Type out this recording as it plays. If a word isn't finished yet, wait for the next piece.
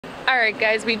Alright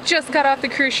guys, we just got off the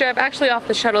cruise ship, actually off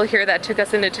the shuttle here that took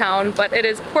us into town, but it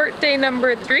is port day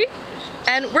number 3,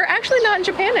 and we're actually not in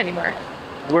Japan anymore.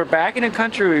 We're back in a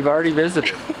country we've already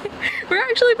visited. We're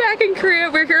actually back in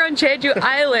Korea. We're here on Jeju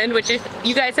Island, which if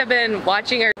you guys have been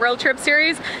watching our world trip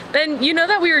series, then you know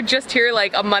that we were just here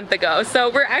like a month ago. So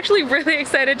we're actually really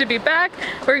excited to be back.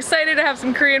 We're excited to have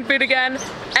some Korean food again.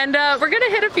 And we're gonna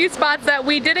hit a few spots that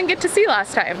we didn't get to see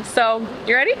last time. So,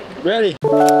 you ready? Ready.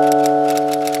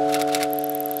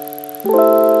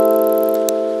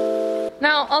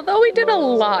 Now, although we did a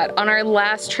lot on our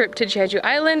last trip to Jeju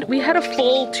Island, we had a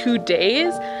full 2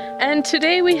 days, and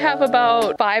today we have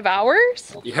about 5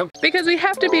 hours. Yep. Because we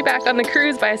have to be back on the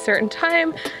cruise by a certain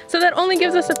time, so that only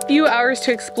gives us a few hours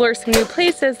to explore some new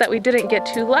places that we didn't get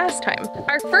to last time.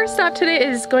 Our first stop today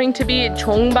is going to be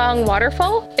jeongbang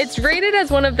waterfall. It's rated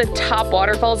as one of the top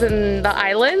waterfalls in the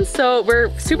island, so we're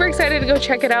super excited to go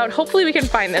check it out. Hopefully we can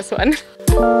find this one.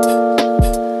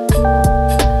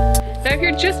 Now, if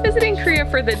you're just visiting Korea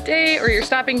for the day or you're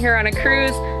stopping here on a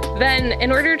cruise, then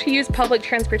in order to use public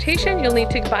transportation, you'll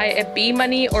need to buy a B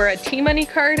Money or a T Money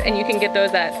card, and you can get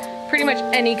those at pretty much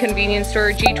any convenience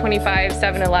store, G25,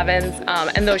 7-Elevens,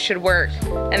 and those should work,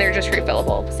 and they're just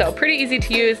refillable. So pretty easy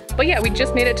to use. But yeah, we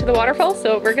just made it to the waterfall,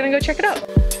 so we're gonna go check it out.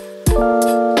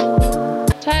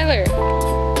 Tyler,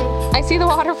 I see the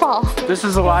waterfall. This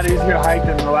is a lot easier to hike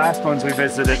than the last ones we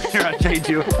visited here on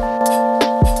Jeju.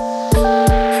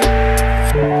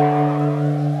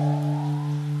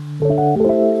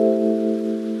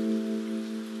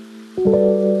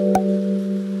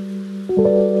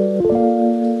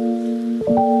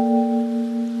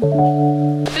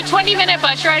 The 20-minute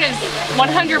bus ride is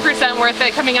 100% worth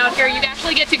it coming out here. You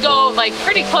actually get to go like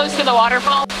pretty close to the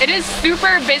waterfall. It is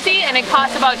super busy and it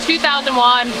costs about 2,000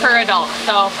 won per adult.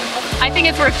 So I think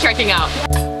it's worth checking out.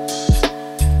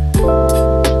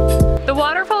 The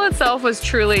waterfall itself was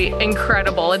truly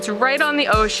incredible. It's right on the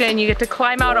ocean. You get to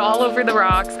climb out all over the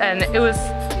rocks, and it was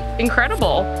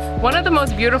incredible. One of the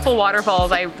most beautiful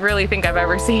waterfalls I really think I've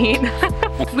ever seen.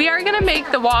 We are gonna make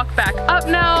the walk back up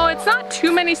now. It's not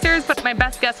too many stairs, but my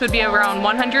best guess would be around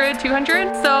 100,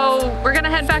 200. So we're gonna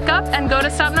head back up and go to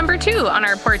stop number 2 on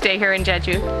our port day here in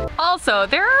Jeju. Also,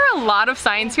 there are a lot of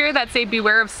signs here that say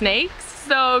beware of snakes,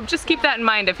 so just keep that in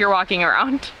mind if you're walking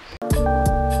around.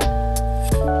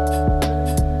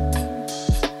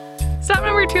 Stop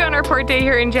number 2 on our port day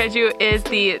here in Jeju is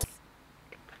the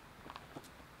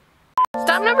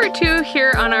Stop number 2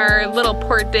 here on our little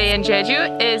port day in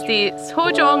Jeju is the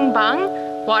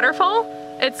sojeongbang waterfall.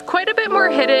 It's quite a bit more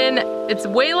hidden, it's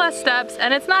way less steps,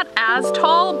 and it's not as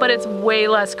tall, but it's way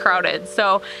less crowded.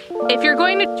 So if you're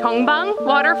going to jeongbang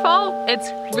waterfall,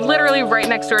 it's literally right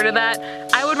next door to that.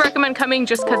 I would recommend coming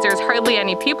just because there's hardly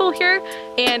any people here,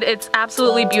 and it's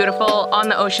absolutely beautiful on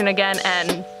the ocean again,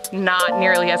 and not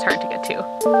nearly as hard to get to.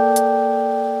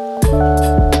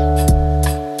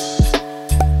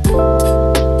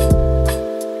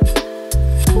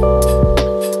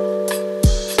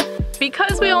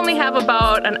 Because we only have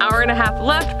about an hour and a half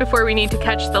left before we need to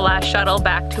catch the last shuttle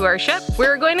back to our ship,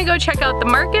 we're going to go check out the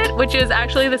market, which is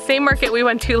actually the same market we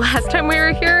went to last time we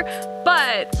were here,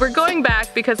 but we're going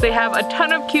back because they have a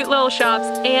ton of cute little shops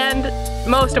and,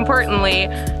 most importantly,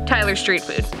 Tyler's street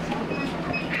food.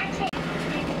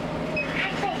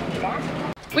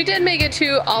 We did make it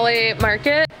to olle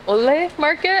market. Olle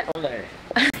market? Olle.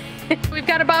 We've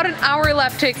got about an hour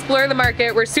left to explore the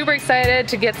market. We're super excited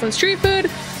to get some street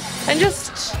food and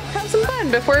just have some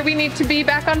fun before we need to be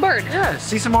back on board. Yeah,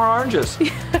 see some more oranges.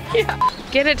 Yeah.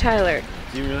 Get it, Tyler.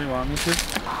 Do you really want me to?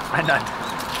 I'm not.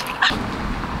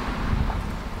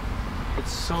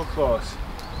 It's so close.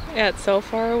 Yeah, it's so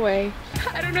far away.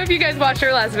 I don't know if you guys watched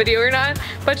our last video or not,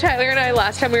 but Tyler and I,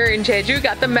 last time we were in Jeju,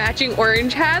 got the matching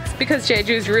orange hats because Jeju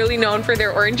is really known for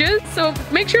their oranges. So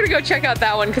make sure to go check out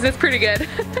that one because it's pretty good.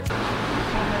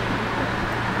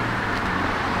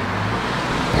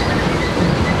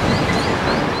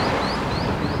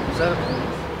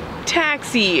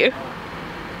 Taxi.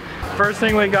 First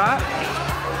thing we got,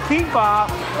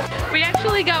 kimbap. We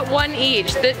actually got one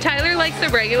each. Tyler likes the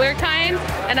regular kind,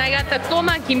 and I got the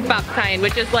goma kimbap kind,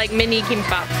 which is like mini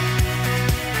kimbap.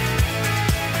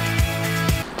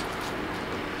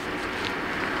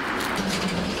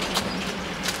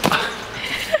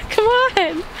 Come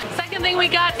on. Second thing we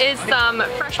got is some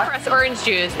fresh pressed orange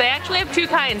juice. They actually have 2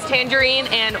 kinds, tangerine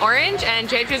and orange, and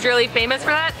Jeju is really famous for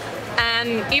that.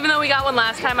 And even though we got one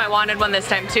last time, I wanted one this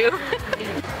time too.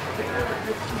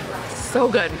 So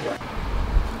good.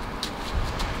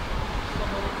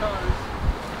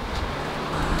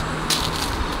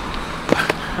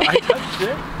 I touched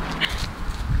it.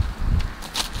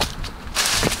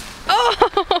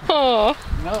 Oh! Oh.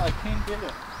 No, I can't get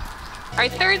it. Our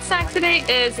third snack today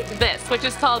is this, which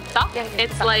is called dak.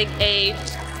 It's like a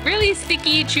really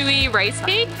sticky, chewy rice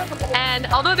cake. And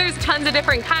although there's tons of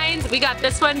different kinds, we got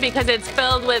this one because it's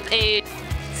filled with a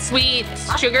sweet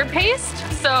sugar paste.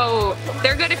 So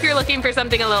they're good if you're looking for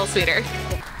something a little sweeter.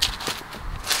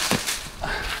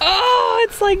 Oh,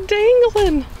 it's like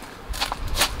dangling.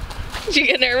 Did you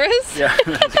get nervous? Yeah,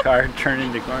 this car turned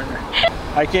into corner.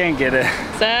 I can't get it.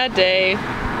 Sad day.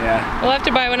 Yeah. We'll have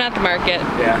to buy one at the market.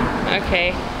 Yeah.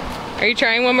 Okay. Are you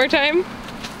trying one more time?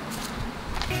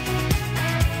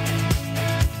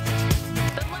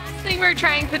 The last thing we're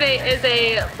trying today is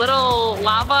a little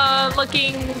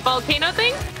lava-looking volcano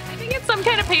thing. I think it's some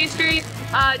kind of pastry.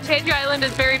 Jeju Island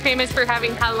is very famous for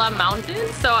having Hala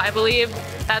mountains, so I believe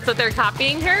that's what they're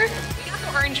copying here. We got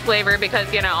the orange flavor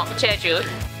because, you know, Jeju.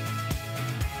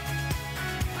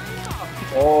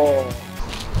 Oh.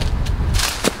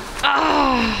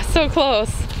 Ah, so close.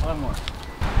 One more.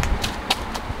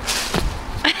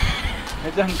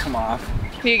 It doesn't come off.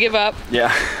 You give up?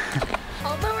 Yeah.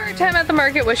 Although our time at the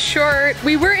market was short,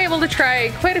 we were able to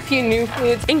try quite a few new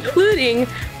foods, including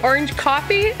orange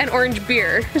coffee and orange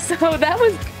beer. So that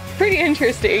was pretty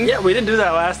interesting. Yeah, we didn't do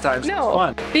that last time, so No. it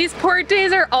was fun. These port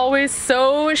days are always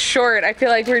so short. I feel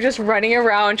like we're just running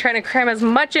around trying to cram as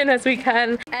much in as we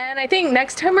can. And I think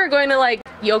next time we're going to like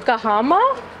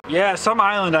Yokohama? Yeah, some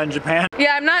island on Japan.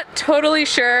 Yeah, I'm not totally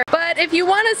sure. But if you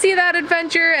want to see that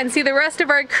adventure and see the rest of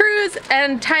our cruise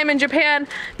and time in Japan,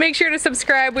 make sure to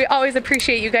subscribe. We always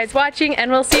appreciate you guys watching, and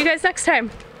we'll see you guys next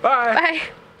time. Bye. Bye.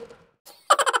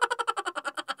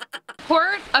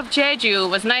 Port of Jeju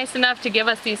was nice enough to give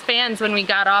us these fans when we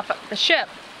got off the ship.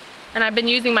 And I've been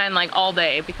using mine like all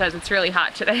day because it's really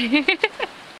hot today.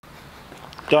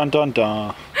 Dun dun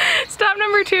dun. Stop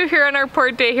number 2 here on our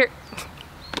port day here.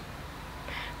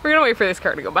 We're gonna wait for this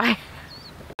car to go by.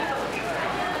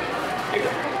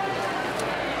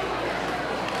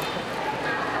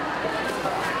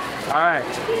 All right,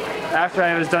 after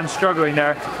I was done struggling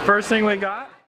there, first thing we got